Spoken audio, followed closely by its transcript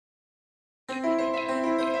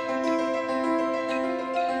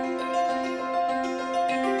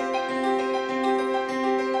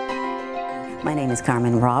My name is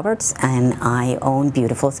Carmen Roberts and I own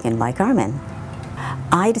Beautiful Skin by Carmen.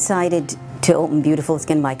 I decided to open Beautiful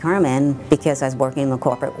Skin by Carmen because I was working in the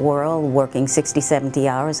corporate world, working 60, 70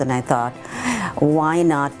 hours, and I thought, why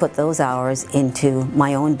not put those hours into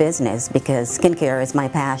my own business, because skincare is my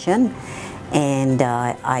passion, and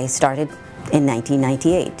I started in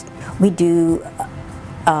 1998. We do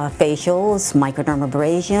facials,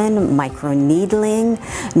 microdermabrasion, microneedling,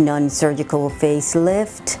 non-surgical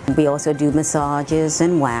facelift. We also do massages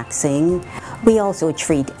and waxing. We also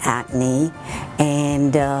treat acne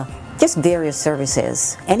and just various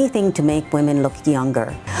services, anything to make women look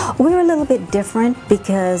younger. We're a little bit different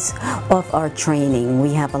because of our training.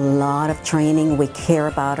 We have a lot of training. We care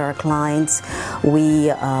about our clients.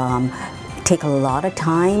 We take a lot of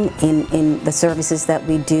time in the services that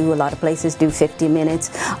we do. A lot of places do 50 minutes.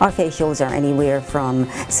 Our facials are anywhere from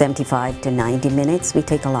 75 to 90 minutes. We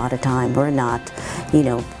take a lot of time. We're not,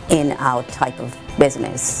 in-out type of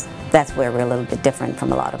business. That's where we're a little bit different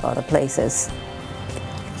from a lot of other places.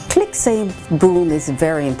 Click, Save, Boom is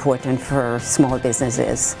very important for small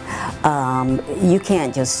businesses. You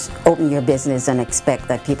can't just open your business and expect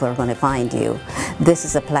that people are going to find you. This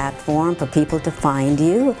is a platform for people to find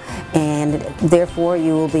you, and therefore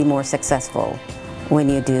you will be more successful when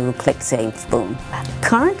you do Click, Save, Boom.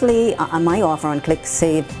 Currently, my offer on Click,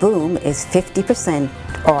 Save, Boom is 50%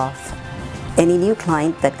 off any new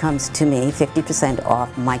client that comes to me, 50%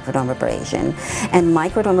 off microdermabrasion. And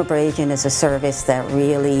microdermabrasion is a service that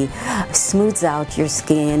really smooths out your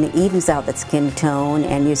skin, evens out the skin tone,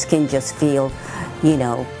 and your skin just feel,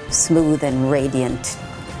 smooth and radiant.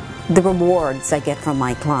 The rewards I get from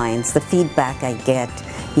my clients, the feedback I get,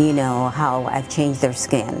 how I've changed their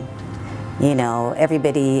skin.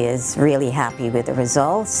 Everybody is really happy with the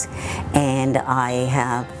results, and I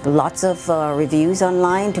have lots of reviews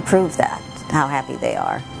online to prove that, how happy they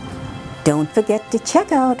are. Don't forget to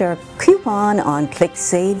check out our coupon on Click,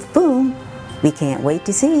 Save, Boom. We can't wait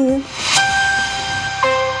to see you.